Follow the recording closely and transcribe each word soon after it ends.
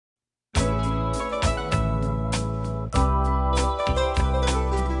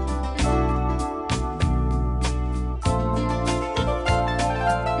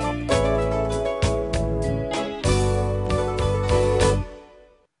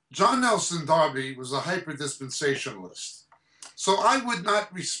John Nelson Darby was a hyper-dispensationalist. So I would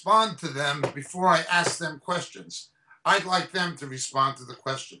not respond to them before I asked them questions. I'd like them to respond to the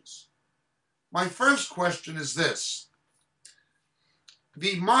questions. My first question is this.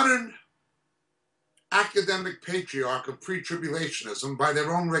 The modern academic patriarch of pre-tribulationism, by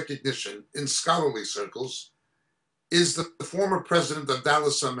their own recognition in scholarly circles, is the former president of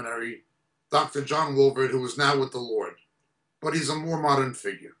Dallas Seminary, Dr. John Wolford, who is now with the Lord. But he's a more modern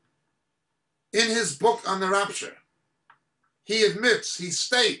figure. In his book on the rapture, he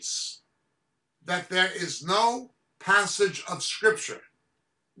states that there is no passage of Scripture,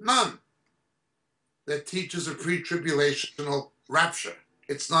 none, that teaches a pre-tribulational rapture.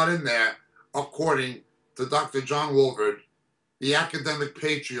 It's not in there, according to Dr. John Wolford, the academic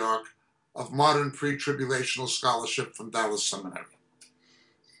patriarch of modern pre-tribulational scholarship from Dallas Seminary.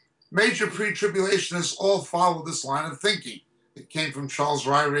 Major pre-tribulationists all follow this line of thinking. It came from Charles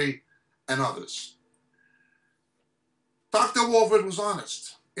Ryrie and others. Dr. Wolford was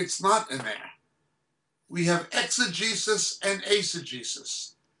honest. It's not in there. We have exegesis and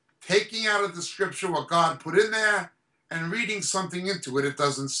eisegesis, taking out of the Scripture what God put in there and reading something into it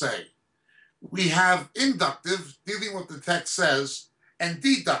doesn't say. We have inductive, dealing with what the text says, and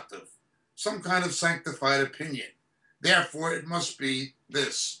deductive, some kind of sanctified opinion. Therefore, it must be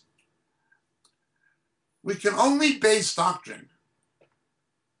this. We can only base doctrine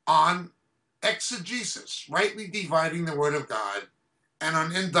on exegesis, rightly dividing the Word of God, and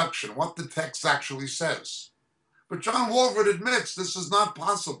on induction, what the text actually says. But John Wolford admits this is not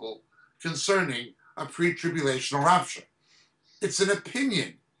possible concerning a pre-tribulational rapture. It's an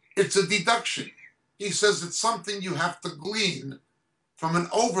opinion. It's a deduction. He says it's something you have to glean from an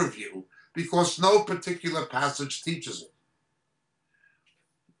overview because no particular passage teaches it.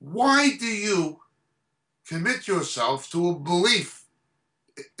 Why do you commit yourself to a belief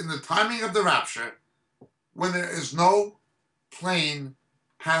in the timing of the rapture when there is no plain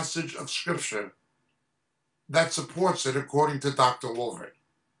passage of Scripture that supports it according to Dr. Wolford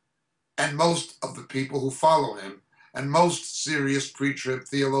and most of the people who follow him and most serious pre-trib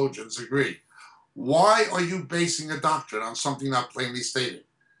theologians agree? Why are you basing a doctrine on something not plainly stated?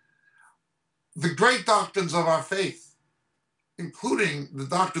 The great doctrines of our faith, including the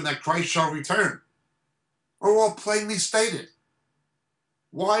doctrine that Christ shall return, are all plainly stated.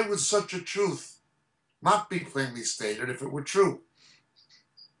 Why would such a truth not be plainly stated if it were true?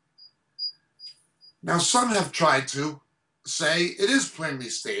 Now, some have tried to say it is plainly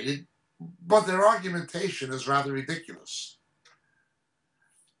stated, but their argumentation is rather ridiculous.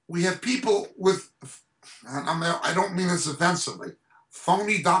 We have people with, I don't mean this offensively,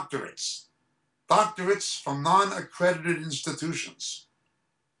 phony doctorates from non-accredited institutions,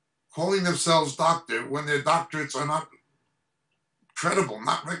 calling themselves doctor when their doctorates are not credible,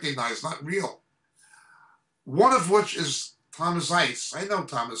 not recognized, not real. One of which is Thomas Ice. I know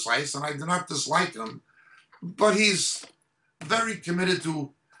Thomas Ice, and I do not dislike him, but he's very committed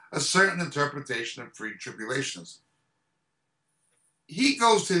to a certain interpretation of pre-tribulationism. He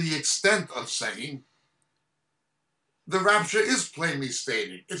goes to the extent of saying the rapture is plainly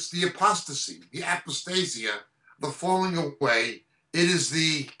stated. It's the apostasy, the apostasia, the falling away. It is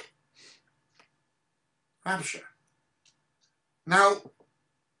the rapture. Now,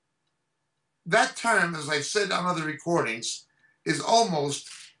 that term, as I've said on other recordings, is almost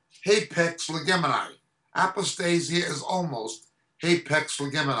hapex legemini. Apostasia is almost hapex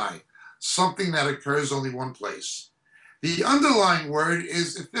legemini, something that occurs only one place. The underlying word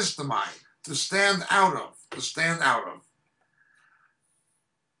is epistemai, to stand out of, to stand out of.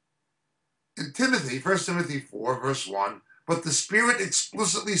 In Timothy, 1 Timothy 4, verse 1, but the Spirit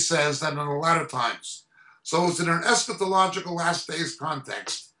explicitly says that in the latter times. So it's in an eschatological last days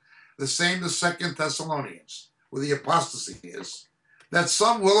context, the same as 2 Thessalonians, where the apostasy is, that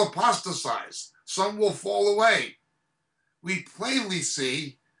some will apostatize, some will fall away. We plainly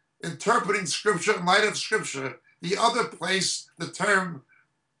see, interpreting Scripture in light of Scripture, the other place the term,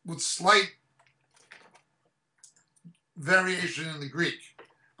 with slight variation in the Greek,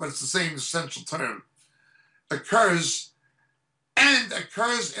 but it's the same essential term, occurs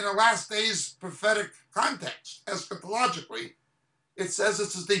in a last days prophetic context, eschatologically. It says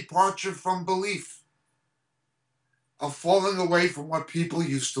it's a departure from belief, a falling away from what people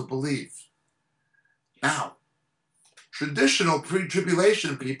used to believe. Now, traditional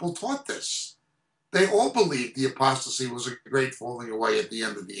pre-tribulation people taught this. They all believed the apostasy was a great falling away at the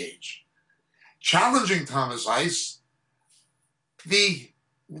end of the age. Challenging Thomas Ice, the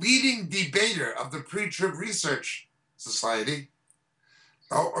leading debater of the Pre-Trib Research Society,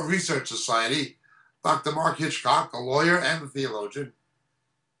 Dr. Mark Hitchcock, a lawyer and a theologian,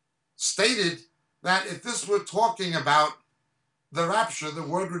 stated that if this were talking about the rapture, the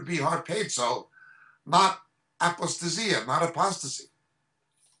word would be harpazo, not apostasia, not apostasy.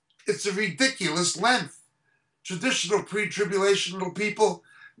 It's a ridiculous length. Traditional pre-tribulational people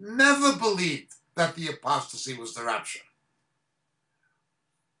never believed that the apostasy was the rapture.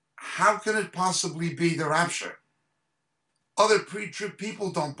 How can it possibly be the rapture? Other pre-trib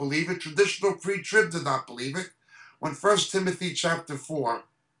people don't believe it. Traditional pre-trib did not believe it. When 1 Timothy chapter 4,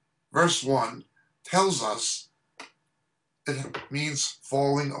 verse 1 tells us it means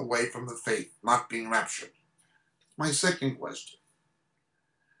falling away from the faith, not being raptured. My second question.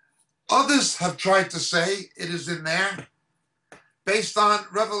 Others have tried to say it is in there based on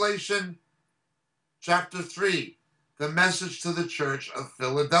Revelation chapter 3, the message to the church of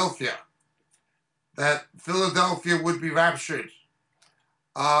Philadelphia, that Philadelphia would be raptured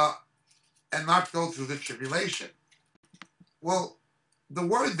and not go through the tribulation. Well, the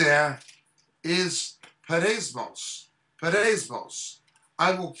word there is peresmos. Peresmos.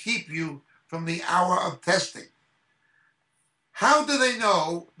 I will keep you from the hour of testing. How do they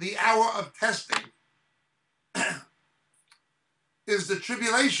know the hour of testing is the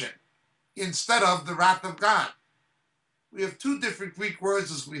tribulation instead of the wrath of God? We have two different Greek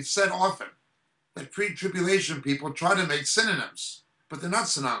words, as we've said often, that pre-tribulation people try to make synonyms, but they're not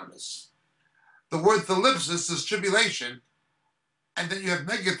synonymous. The word thalipsis is tribulation, and then you have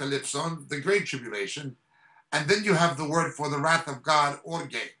megathalipson, the great tribulation, and then you have the word for the wrath of God,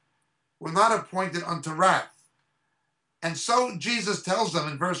 orge. We're not appointed unto wrath. And so Jesus tells them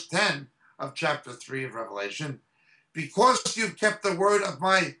in verse 10 of chapter 3 of Revelation, because you've kept the word of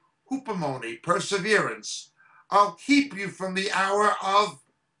my hupomone, perseverance, I'll keep you from the hour of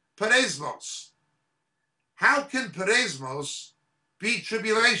peresmos. How can peresmos be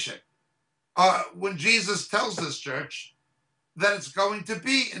tribulation? When Jesus tells this church that it's going to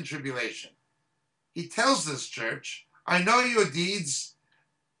be in tribulation. He tells this church, I know your deeds,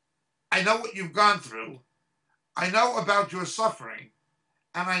 I know what you've gone through, I know about your suffering,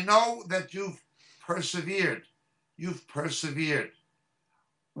 and I know that you've persevered. You've persevered.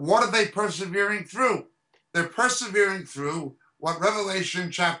 What are they persevering through? They're persevering through what Revelation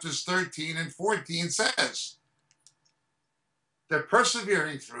chapters 13 and 14 says. They're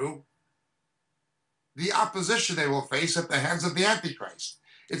persevering through the opposition they will face at the hands of the Antichrist.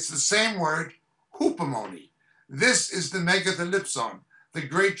 It's the same word, hupomone. This is the megathalipson, the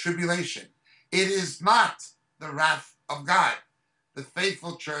great tribulation. It is not the wrath of God. The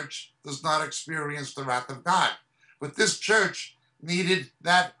faithful church does not experience the wrath of God. But this church needed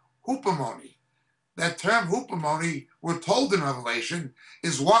that hupomone. That term hupomone, we're told in Revelation,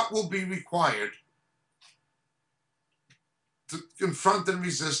 is what will be required to confront and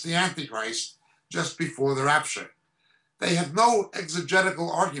resist the Antichrist just before the rapture. They have no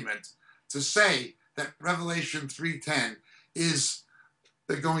exegetical argument to say that Revelation 3:10 is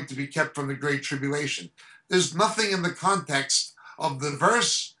they're going to be kept from the great tribulation. There's nothing in the context of the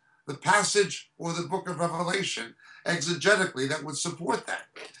verse, the passage, or the book of Revelation exegetically that would support that.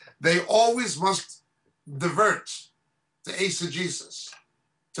 They always must divert to eisegesis,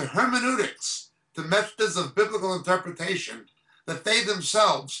 to hermeneutics, to methods of biblical interpretation that they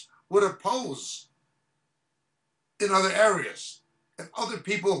themselves would oppose in other areas. If other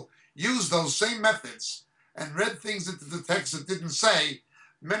people used those same methods and read things into the text that didn't say,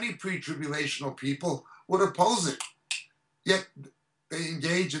 many pre-tribulational people would oppose it. Yet they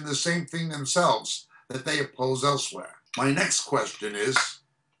engage in the same thing themselves that they oppose elsewhere. My next question is,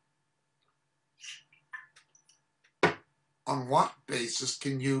 on what basis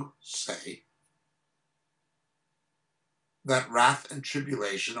can you say that wrath and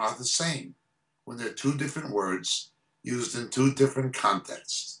tribulation are the same when they're two different words used in two different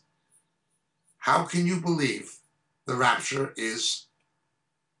contexts? How can you believe the rapture is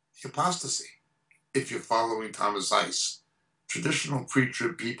the apostasy if you're following Thomas Ice? Traditional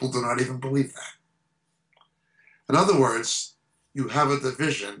pre-trib people do not even believe that. In other words, you have a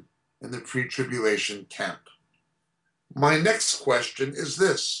division in the pre-tribulation camp. My next question is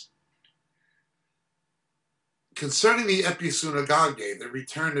this. Concerning the episynagoge, the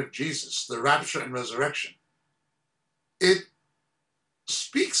return of Jesus, the rapture and resurrection, it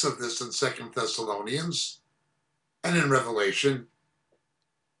speaks of this in 2 Thessalonians and in Revelation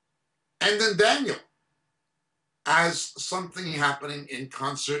and in Daniel as something happening in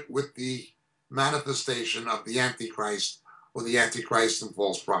concert with the manifestation of the Antichrist or the Antichrist and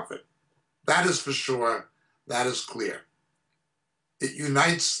false prophet. That is for sure. That is clear. It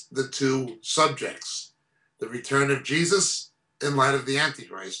unites the two subjects. The return of Jesus in light of the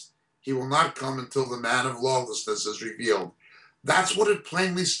Antichrist. He will not come until the man of lawlessness is revealed. That's what it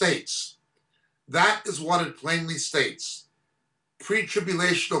plainly states. That is what it plainly states.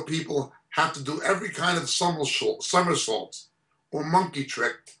 Pre-tribulational people have to do every kind of somersault or monkey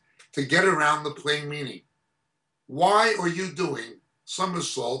trick to get around the plain meaning. Why are you doing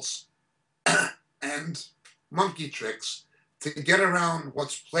somersaults and monkey tricks to get around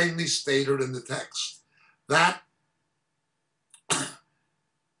what's plainly stated in the text? That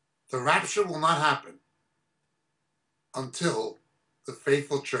the rapture will not happen until the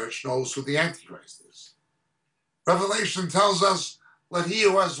faithful church knows who the Antichrist is. Revelation tells us, let he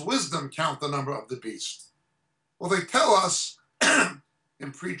who has wisdom count the number of the beast. Well, they tell us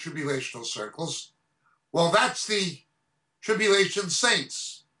in pre-tribulational circles, well, that's the tribulation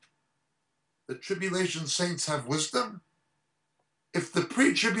saints. The tribulation saints have wisdom? If the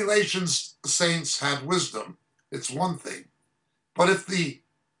pre-tribulation saints had wisdom, it's one thing. But if the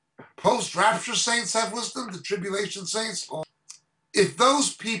post-rapture saints have wisdom, the tribulation saints, if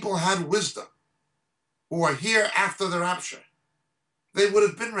those people had wisdom who are here after the rapture, they would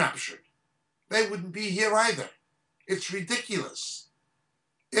have been raptured. They wouldn't be here either. It's ridiculous.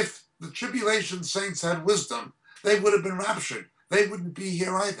 If the tribulation saints had wisdom, they would have been raptured. They wouldn't be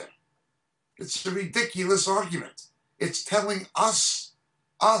here either. It's a ridiculous argument. It's telling us,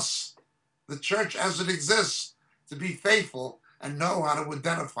 the church as it exists, to be faithful and know how to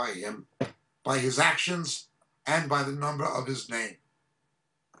identify him by his actions and by the number of his name.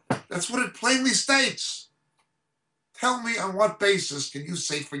 That's what it plainly states. Tell me on what basis can you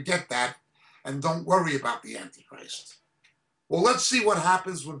say forget that and don't worry about the Antichrist? Well, let's see what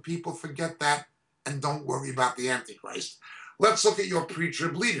happens when people forget that and don't worry about the Antichrist. Let's look at your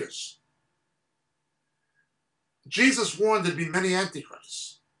pre-trib leaders. Jesus warned there'd be many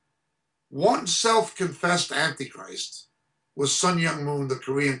Antichrists. One self-confessed Antichrist was Sun Myung Moon, the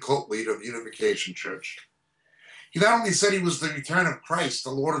Korean cult leader of the Unification Church. He not only said he was the return of Christ, the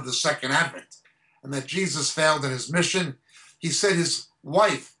Lord of the Second Advent, and that Jesus failed in his mission, he said his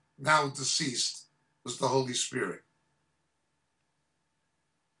wife, now deceased, was the Holy Spirit.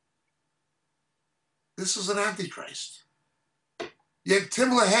 This is an Antichrist. Yet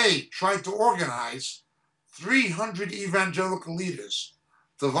Tim LaHaye tried to organize 300 evangelical leaders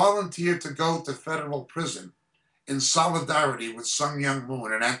to volunteer to go to federal prison in solidarity with Sun Myung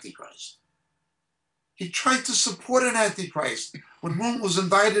Moon, an Antichrist. He tried to support an Antichrist. When Moon was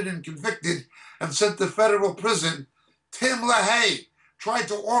indicted and convicted and sent to federal prison, Tim LaHaye tried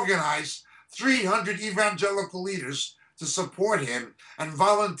to organize 300 evangelical leaders to support him and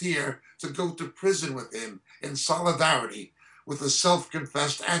volunteer to go to prison with him in solidarity with a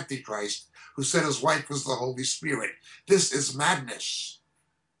self-confessed Antichrist who said his wife was the Holy Spirit. This is madness.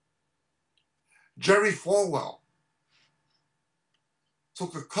 Jerry Falwell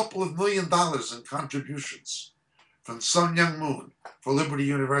took a couple of $1 million in contributions from Sun Myung Moon for Liberty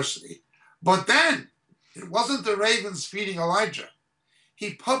University. But then, it wasn't the ravens feeding Elijah.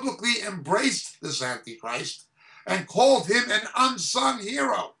 He publicly embraced this Antichrist and called him an unsung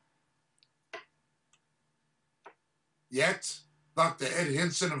hero. Yet, Dr. Ed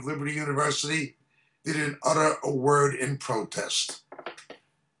Hinson of Liberty University didn't utter a word in protest.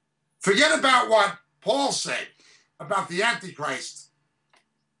 Forget about what Paul said about the Antichrist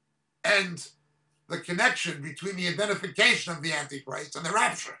and the connection between the identification of the Antichrist and the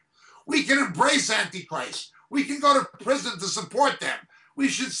rapture. We can embrace Antichrist. We can go to prison to support them. We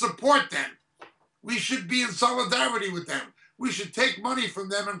should support them. We should be in solidarity with them. We should take money from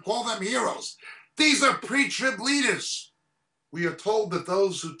them and call them heroes. These are pre-trib leaders. We are told that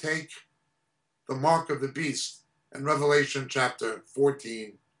those who take the mark of the beast in Revelation chapter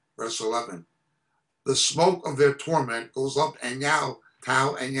 14, verse 11, the smoke of their torment goes up enyau,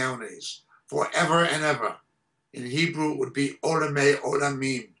 tau enyaunes, forever and ever. In Hebrew, it would be olamei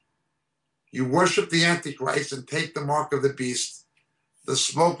olamim. You worship the Antichrist and take the mark of the beast, the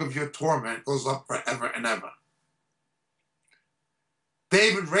smoke of your torment goes up forever and ever.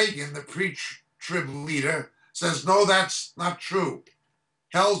 David Reagan, the pre-trib leader, says, no, that's not true.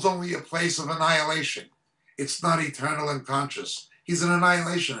 Hell's only a place of annihilation. It's not eternal and conscious. He's an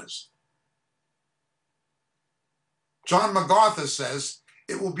annihilationist. John MacArthur says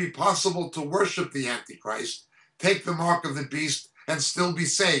it will be possible to worship the Antichrist, take the mark of the beast, and still be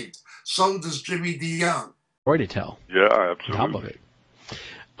saved. So does Jimmy DeYoung. Story to tell. Yeah, absolutely. Top of it.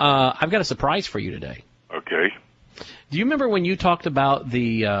 I've got a surprise for you today. Okay. Do you remember when you talked about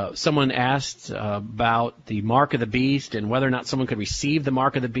the someone asked about the mark of the beast and whether or not someone could receive the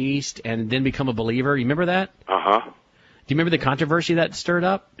mark of the beast and then become a believer? You remember that? Uh-huh. Do you remember the controversy that stirred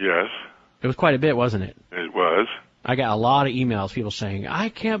up? Yes. It was quite a bit, wasn't it? It was. I got a lot of emails, people saying, I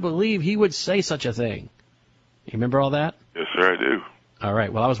can't believe he would say such a thing. You remember all that? Yes, sir, I do. All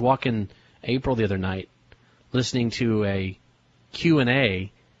right. Well, I was walking April the other night, listening to a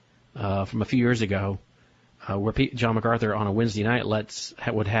Q&A from a few years ago, where John MacArthur on a Wednesday night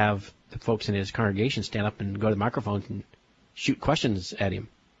would have the folks in his congregation stand up and go to the microphones and shoot questions at him.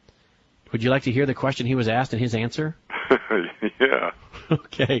 Would you like to hear the question he was asked and his answer? Yeah.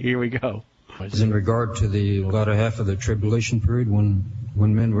 Okay, here we go. In regard to the latter half of the tribulation period, when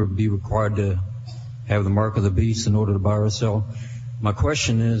men will be required to have the mark of the beast in order to buy or sell, my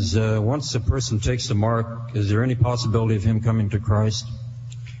question is, once a person takes the mark, is there any possibility of him coming to Christ?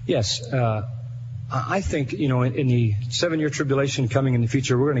 Yes. I think, in the 7-year tribulation coming in the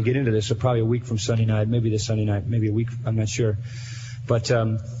future, we're going to get into this probably a week from Sunday night, maybe this Sunday night, maybe a week, I'm not sure. But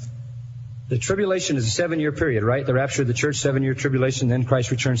the tribulation is a 7-year period, right? The rapture of the church, 7-year tribulation, then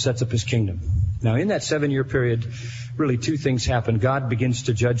Christ returns, sets up his kingdom. Now, in that 7-year period, really two things happen. God begins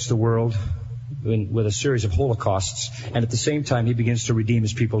to judge the world with a series of holocausts, and at the same time, he begins to redeem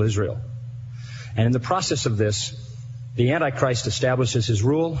his people Israel. And in the process of this, the Antichrist establishes his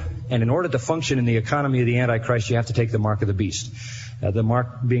rule, and in order to function in the economy of the Antichrist, you have to take the mark of the beast. The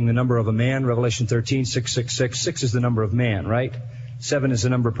mark being the number of a man, Revelation 13, 666. 6 is the number of man, right? 7 is the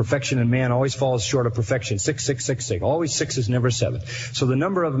number of perfection, and man always falls short of perfection. 6. Always 6 is never 7. So the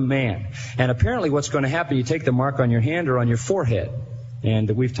number of a man. And apparently what's going to happen, you take the mark on your hand or on your forehead.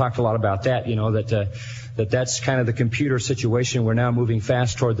 And we've talked a lot about that, that's kind of the computer situation. We're now moving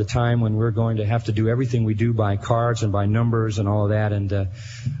fast toward the time when we're going to have to do everything we do by cards and by numbers and all of that. And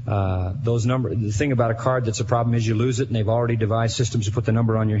those numbers, the thing about a card that's a problem is you lose it, and they've already devised systems to put the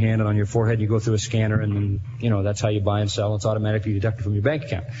number on your hand and on your forehead, and you go through a scanner, and that's how you buy and sell. It's automatically deducted from your bank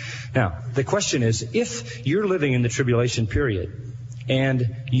account. Now, the question is, if you're living in the tribulation period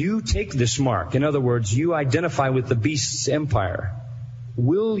and you take this mark, in other words, you identify with the beast's empire,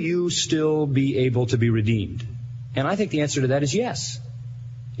 will you still be able to be redeemed? And I think the answer to that is yes.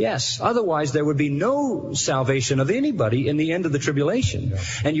 Yes. Otherwise, there would be no salvation of anybody in the end of the tribulation. Yeah.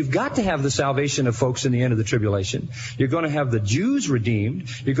 And you've got to have the salvation of folks in the end of the tribulation. You're going to have the Jews redeemed.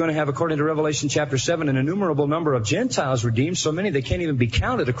 You're going to have, according to Revelation chapter 7, an innumerable number of Gentiles redeemed, so many they can't even be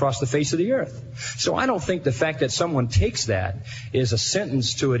counted across the face of the earth. So I don't think the fact that someone takes that is a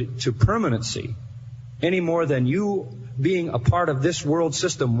sentence to permanency, any more than you being a part of this world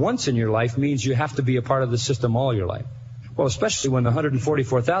system once in your life means you have to be a part of the system all your life. Well, especially when the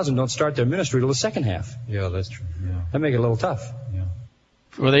 144,000 don't start their ministry till the second half. Yeah, that's true. Yeah. That make it a little tough. Yeah.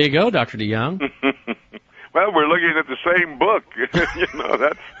 Well, there you go, Dr. DeYoung. Well, we're looking at the same book.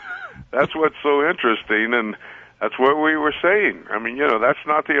 That's what's so interesting, and that's what we were saying. I mean, that's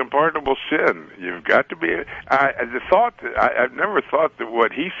not the unpardonable sin. You've got to be. I've never thought that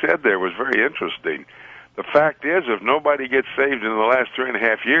what he said there was very interesting. The fact is, if nobody gets saved in the last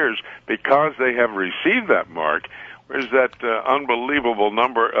 3.5 years because they have received that mark, where's that unbelievable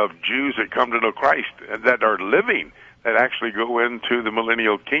number of Jews that come to know Christ, that are living, that actually go into the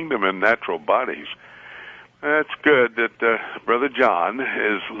millennial kingdom in natural bodies? It's good that Brother John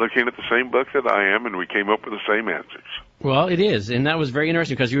is looking at the same book that I am, and we came up with the same answers. Well, it is, and that was very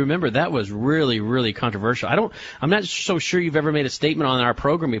interesting because you remember that was really, really controversial. I'm not so sure you've ever made a statement on our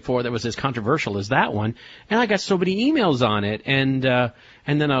program before that was as controversial as that one, and I got so many emails on it, and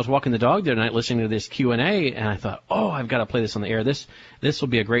then I was walking the dog the other night listening to this Q&A, and I thought, I've got to play this on the air. This will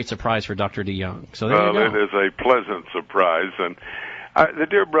be a great surprise for Dr. DeYoung. So there you go. It is a pleasant surprise, and the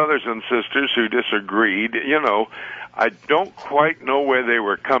dear brothers and sisters who disagreed, I don't quite know where they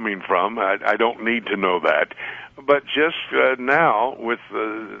were coming from. I don't need to know that. But just now, with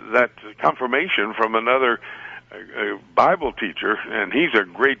that confirmation from another Bible teacher, and he's a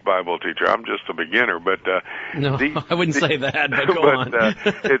great Bible teacher. I'm just a beginner, but no, I wouldn't say that. But go on.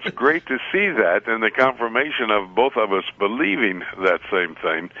 It's great to see that, and the confirmation of both of us believing that same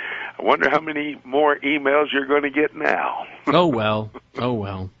thing. I wonder how many more emails you're going to get now. Oh well.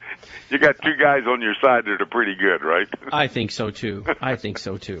 You got two guys on your side that are pretty good, right? I think so too. Yeah. I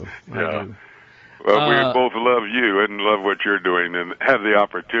do. Well, we both love you and love what you're doing and have the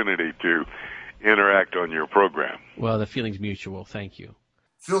opportunity to interact on your program. Well, the feeling's mutual. Thank you.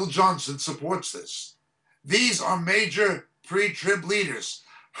 Phil Johnson supports this. These are major pre-trib leaders.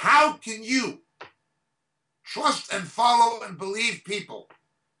 How can you trust and follow and believe people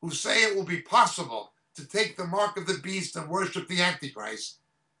who say it will be possible to take the mark of the beast and worship the Antichrist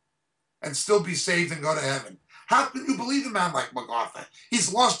and still be saved and go to heaven? How can you believe a man like MacArthur?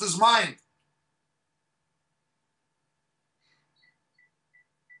 He's lost his mind.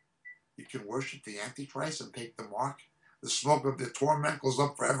 You can worship the Antichrist and take the mark. The smoke of the torment goes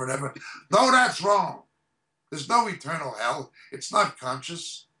up forever and ever. No, that's wrong. There's no eternal hell. It's not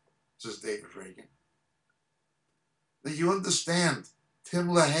conscious, says David Reagan. that you understand Tim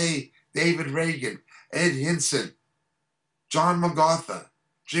LaHaye, David Reagan, Ed Hinson, John MacArthur,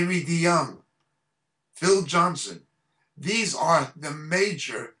 Jimmy DeYoung, Phil Johnson. These are the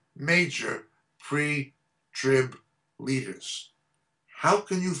major pre-trib leaders. How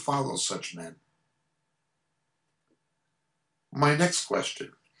can you follow such men? My next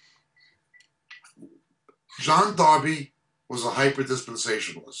question. John Darby was a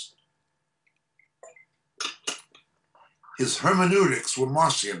hyper-dispensationalist. His hermeneutics were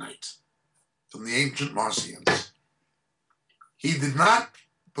Marcionite, from the ancient Marcions. He did not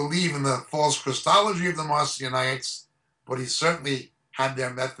believe in the false Christology of the Marcionites, but he certainly had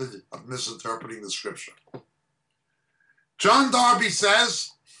their method of misinterpreting the scripture. John Darby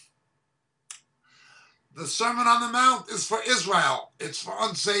says, the Sermon on the Mount is for Israel. It's for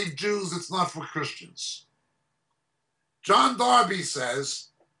unsaved Jews. It's not for Christians. John Darby says,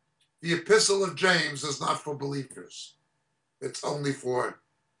 the Epistle of James is not for believers. It's only for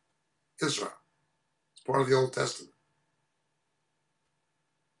Israel. It's part of the Old Testament.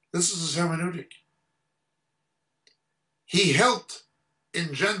 This is his hermeneutic. He helped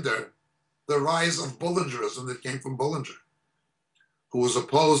engender the rise of Bullingerism that came from Bullinger, who was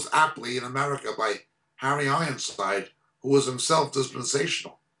opposed aptly in America by Harry Ironside, who was himself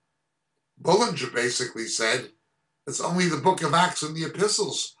dispensational. Bullinger basically said, it's only the book of Acts and the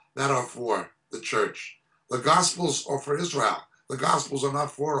epistles that are for the church. The Gospels are for Israel. The Gospels are not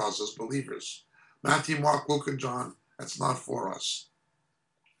for us as believers. Matthew, Mark, Luke, and John, that's not for us.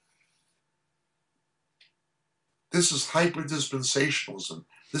 This is hyper-dispensationalism.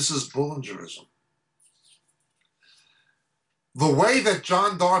 This is Bullingerism. The way that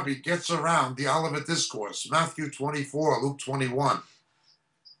John Darby gets around the Olivet Discourse, Matthew 24, Luke 21,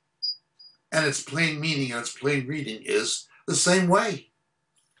 and its plain meaning and its plain reading is the same way.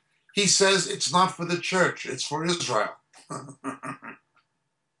 He says it's not for the church, it's for Israel.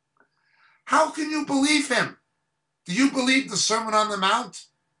 How can you believe him? Do you believe the Sermon on the Mount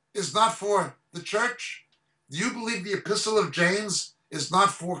is not for the church? Do you believe the Epistle of James is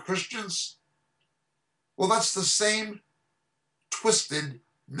not for Christians? Well, that's the same twisted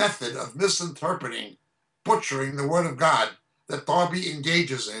method of misinterpreting, butchering the Word of God that Darby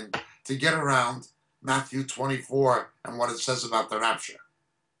engages in to get around Matthew 24 and what it says about the rapture.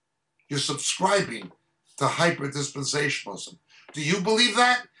 You're subscribing to hyper-dispensationalism. Do you believe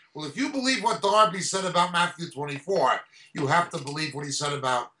that? Well, if you believe what Darby said about Matthew 24, you have to believe what he said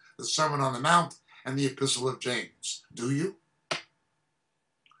about the Sermon on the Mount and the Epistle of James. Do you?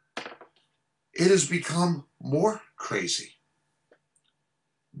 It has become more crazy.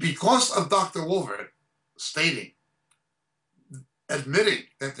 Because of Dr. Wolfert admitting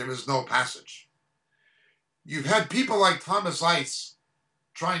that there is no passage, you've had people like Thomas Ice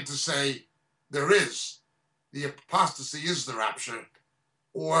trying to say there is, the apostasy is the rapture,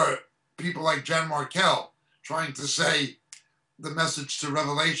 or people like Jan Markell trying to say the message to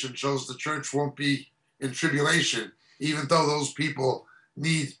Revelation shows the church won't be in tribulation, even though those people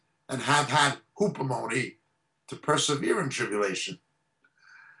need and have had hupomony to persevere in tribulation.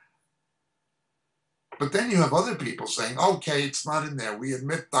 But then you have other people saying, okay, it's not in there. We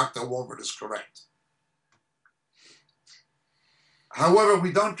admit Dr. Wolfert is correct. However,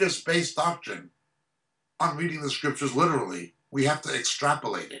 we don't just base doctrine on reading the scriptures literally. We have to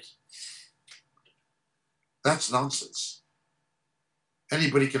extrapolate it. That's nonsense.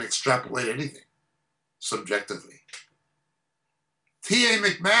 Anybody can extrapolate anything, subjectively. T.A.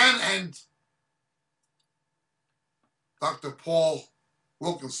 McMahon and Dr. Paul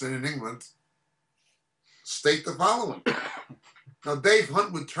Wilkinson in England state the following. Now, Dave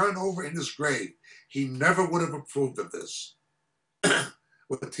Hunt would turn over in his grave. He never would have approved of this,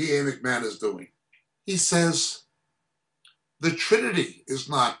 what T.A. McMahon is doing. He says, the Trinity is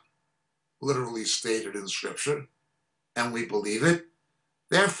not literally stated in Scripture, and we believe it.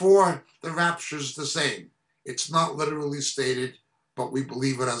 Therefore, the rapture is the same. It's not literally stated, but we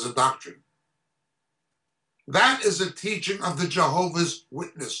believe it as a doctrine. That is a teaching of the Jehovah's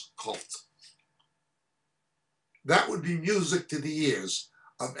Witness cult. That would be music to the ears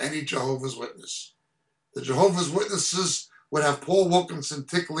of any Jehovah's Witness. The Jehovah's Witnesses would have Paul Wilkinson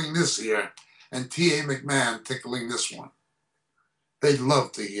tickling this ear and T.A. McMahon tickling this one. They'd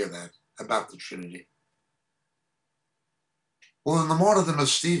love to hear that about the Trinity. Well, in the martyrdom of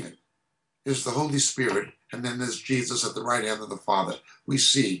Stephen is the Holy Spirit, and then there's Jesus at the right hand of the Father. We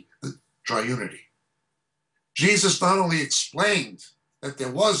see the triunity. Jesus not only explained that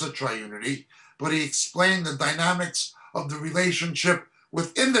there was a triunity, but he explained the dynamics of the relationship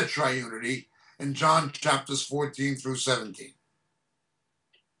within the triunity in John chapters 14 through 17.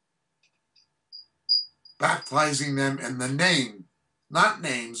 baptizing them in the name, not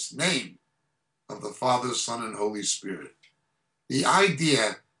names, name of the Father, Son, and Holy Spirit. The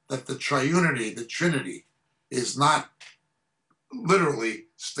idea that the triunity, the Trinity, is not literally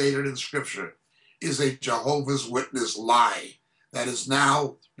stated in Scripture is a Jehovah's Witness lie that has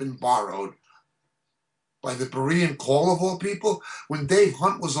now been borrowed by the Berean Call of all people. When Dave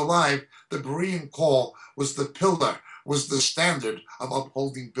Hunt was alive, the Berean Call was the pillar, was the standard of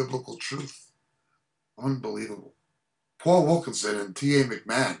upholding biblical truth. Unbelievable. Paul Wilkinson and T.A.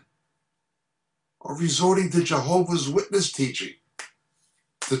 McMahon are resorting to Jehovah's Witness teaching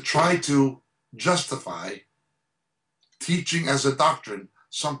to try to justify teaching as a doctrine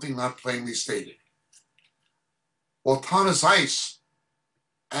something not plainly stated. While Thomas Ice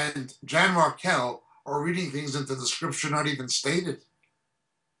and Jan Markell are reading things into the Scripture not even stated.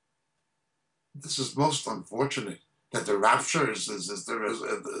 This is most unfortunate. That the rapture is the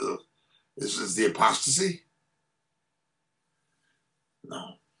apostasy?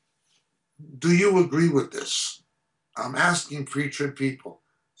 No. Do you agree with this? I'm asking pre-trib people.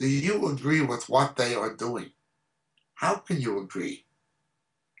 Do you agree with what they are doing? How can you agree?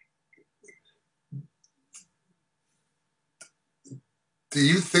 Do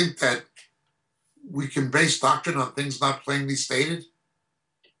you think that we can base doctrine on things not plainly stated?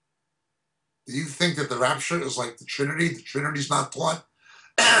 Do you think that the rapture is like the Trinity? The Trinity's not taught,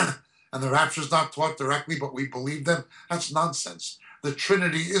 and the rapture's not taught directly, but we believe them? That's nonsense. The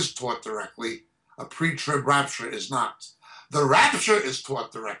Trinity is taught directly. A pre-trib rapture is not. The rapture is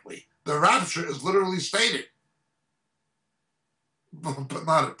taught directly. The rapture is literally stated, but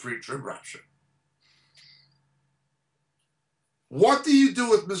not a pre-trib rapture. What do you do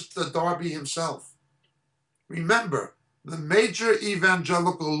with Mr. Darby himself? Remember, the major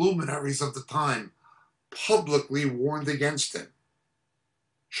evangelical luminaries of the time publicly warned against him.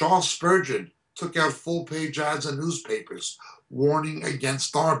 Charles Spurgeon took out full-page ads in newspapers warning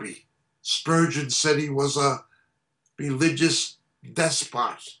against Darby. Spurgeon said he was a religious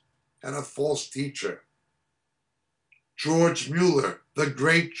despot and a false teacher. George Mueller, the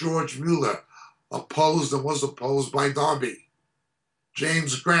great George Mueller, opposed and was opposed by Darby.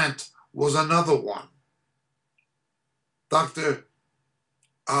 James Grant was another one. Dr.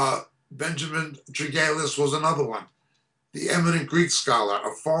 Benjamin Tregales was another one. The eminent Greek scholar,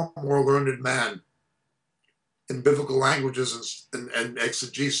 a far more learned man in biblical languages and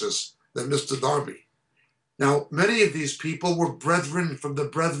exegesis than Mr. Darby. Now, many of these people were brethren from the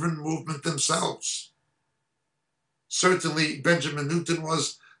Brethren movement themselves. Certainly, Benjamin Newton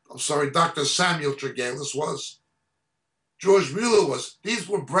was, Dr. Samuel Tregales was. George Mueller was. These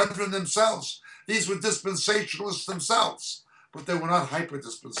were brethren themselves. These were dispensationalists themselves, but they were not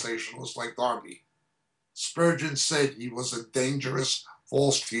hyper-dispensationalists like Darby. Spurgeon said he was a dangerous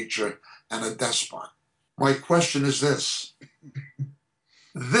false teacher and a despot. My question is this.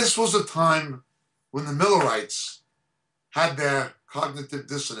 This was a time when the Millerites had their cognitive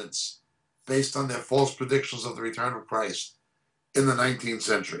dissonance based on their false predictions of the return of Christ in the 19th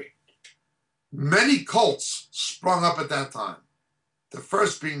century. Many cults sprung up at that time, the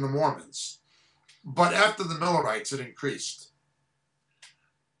first being the Mormons. But after the Millerites, it increased.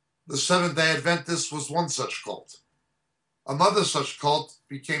 The Seventh-day Adventists was one such cult. Another such cult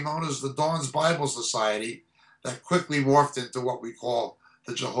became known as the Dawn's Bible Society that quickly morphed into what we call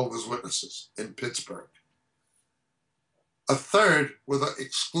the Jehovah's Witnesses in Pittsburgh. A third were the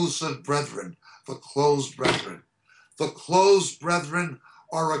exclusive brethren, the closed brethren. The closed brethren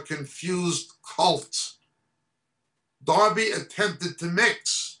are a confused cult. Darby attempted to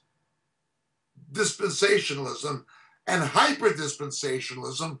mix dispensationalism and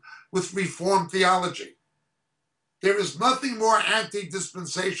hyper-dispensationalism with Reformed theology. There is nothing more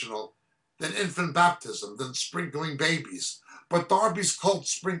anti-dispensational than infant baptism, than sprinkling babies. But Darby's cult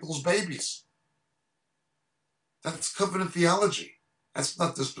sprinkles babies. That's covenant theology. That's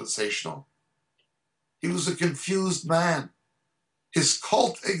not dispensational. He was a confused man. His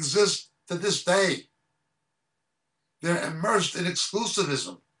cult exists to this day. They're immersed in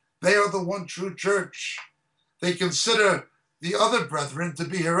exclusivism. They are the one true church. They consider the other brethren to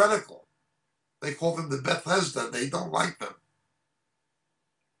be heretical. They call them the Bethesda. They don't like them.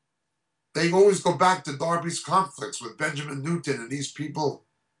 They always go back to Darby's conflicts with Benjamin Newton and these people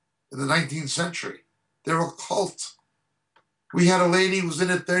in the 19th century. They're a cult. We had a lady who was in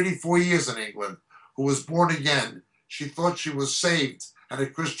it 34 years in England who was born again. She thought she was saved and a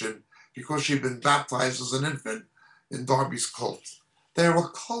Christian because she'd been baptized as an infant in Darby's cult. They're a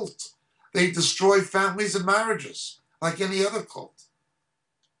cult. They destroy families and marriages like any other cult.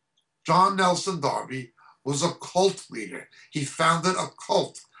 John Nelson Darby was a cult leader. He founded a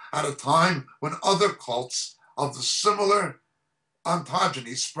cult. at a time when other cults of the similar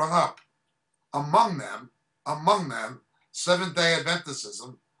ontogeny sprung up. Among them, Seventh-day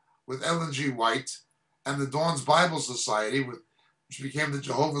Adventism with Ellen G. White and the Dawn's Bible Society, which became the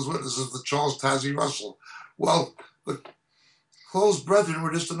Jehovah's Witnesses, the Charles Taze Russell. Well, the Close Brethren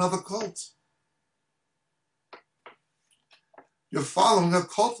were just another cult. You're following a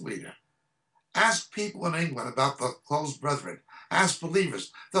cult leader. Ask people in England about the Close Brethren. Ask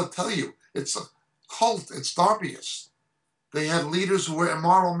believers. They'll tell you it's a cult. It's Darbyist. They had leaders who were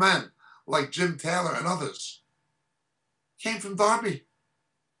immoral men, like Jim Taylor and others. Came from Derby.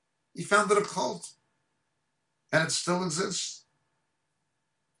 He founded a cult. And it still exists.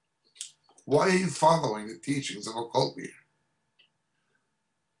 Why are you following the teachings of a cult leader?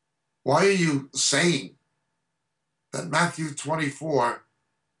 Why are you saying that Matthew 24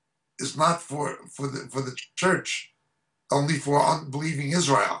 is not for the church, only for unbelieving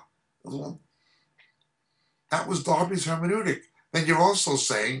Israel? That was Darby's hermeneutic. Then you're also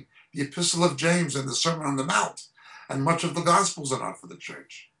saying the Epistle of James and the Sermon on the Mount and much of the Gospels are not for the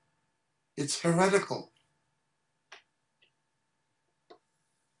church. It's heretical.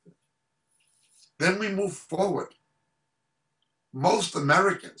 Then we move forward. Most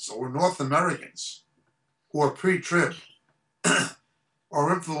Americans, or North Americans, who are pre-trib,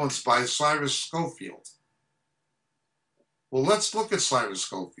 are influenced by Cyrus Scofield. Well, let's look at Cyrus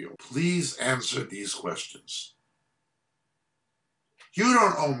Scofield. Please answer these questions. You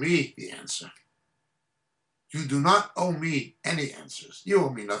don't owe me the answer. You do not owe me any answers. You owe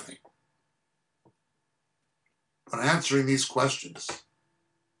me nothing. But answering these questions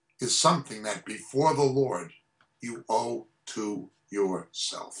is something that before the Lord you owe to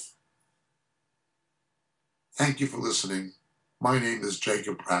yourself. Thank you for listening. My name is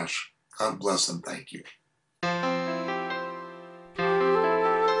Jacob Prasch. God bless and thank you.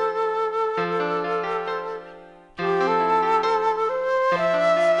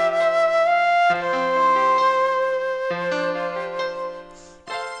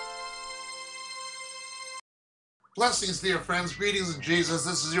 Blessings, dear friends. Greetings in Jesus.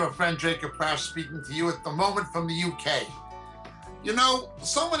 This is your friend Jacob Prasch speaking to you at the moment from the UK. You know,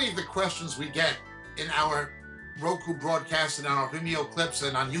 so many of the questions we get in our Roku broadcast and our Vimeo clips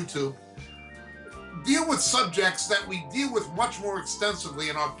and on YouTube deal with subjects that we deal with much more extensively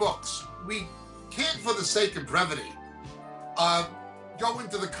in our books. We can't, for the sake of brevity, go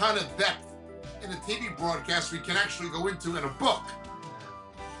into the kind of depth in a TV broadcast we can actually go into in a book.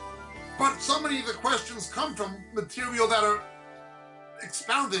 But so many of the questions come from material that are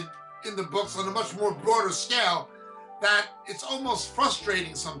expounded in the books on a much more broader scale that it's almost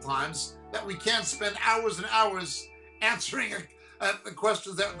frustrating sometimes that we can't spend hours and hours answering the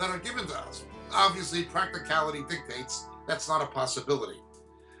questions that are given to us. Obviously, practicality dictates that's not a possibility.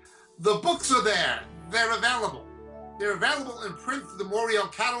 The books are there. They're available. They're available in print through the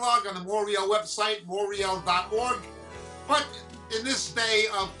Moriel catalog on the Moriel website, moriel.org. But in this day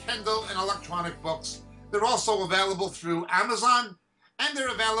of Kindle and electronic books, they're also available through Amazon and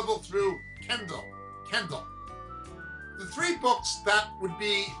they're available through Kindle. The three books that would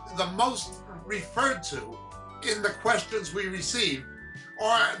be the most referred to in the questions we receive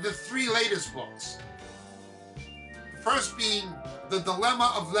are the three latest books. The first being The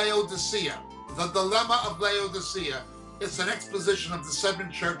Dilemma of Laodicea. The Dilemma of Laodicea. It's an exposition of the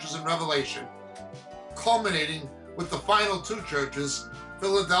seven churches in Revelation, culminating with the final two churches,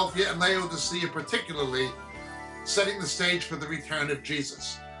 Philadelphia and Laodicea particularly, setting the stage for the return of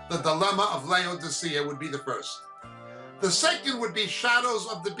Jesus. The Dilemma of Laodicea would be the first. The second would be Shadows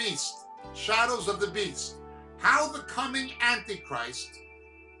of the Beast. Shadows of the Beast. How the coming Antichrist,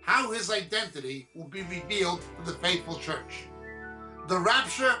 how his identity will be revealed to the faithful church. The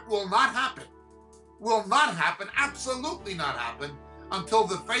rapture will not happen. Will not happen, absolutely not happen, until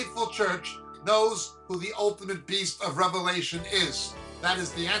the faithful church knows who the ultimate beast of Revelation is. That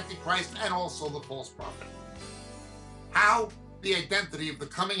is the Antichrist and also the false prophet. How the identity of the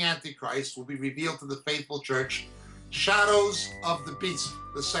coming Antichrist will be revealed to the faithful church. Shadows of the Beast,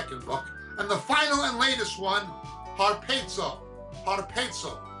 the second book. And the final and latest one, Harpazo.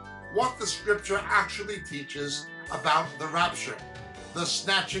 Harpazo. What the scripture actually teaches about the rapture, the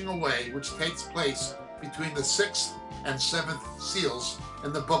snatching away which takes place between the 6th and 7th seals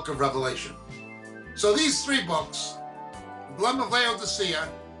in the book of Revelation. So these three books, The Dilemma of Laodicea,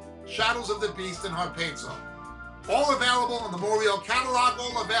 Shadows of the Beast, and Harpazo, all available on the Moriel catalog,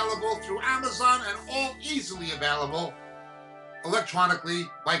 all available through Amazon, and all easily available electronically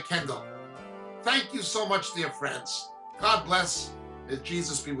by Kindle. Thank you so much, dear friends. God bless, and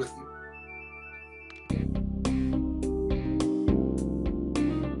Jesus be with you.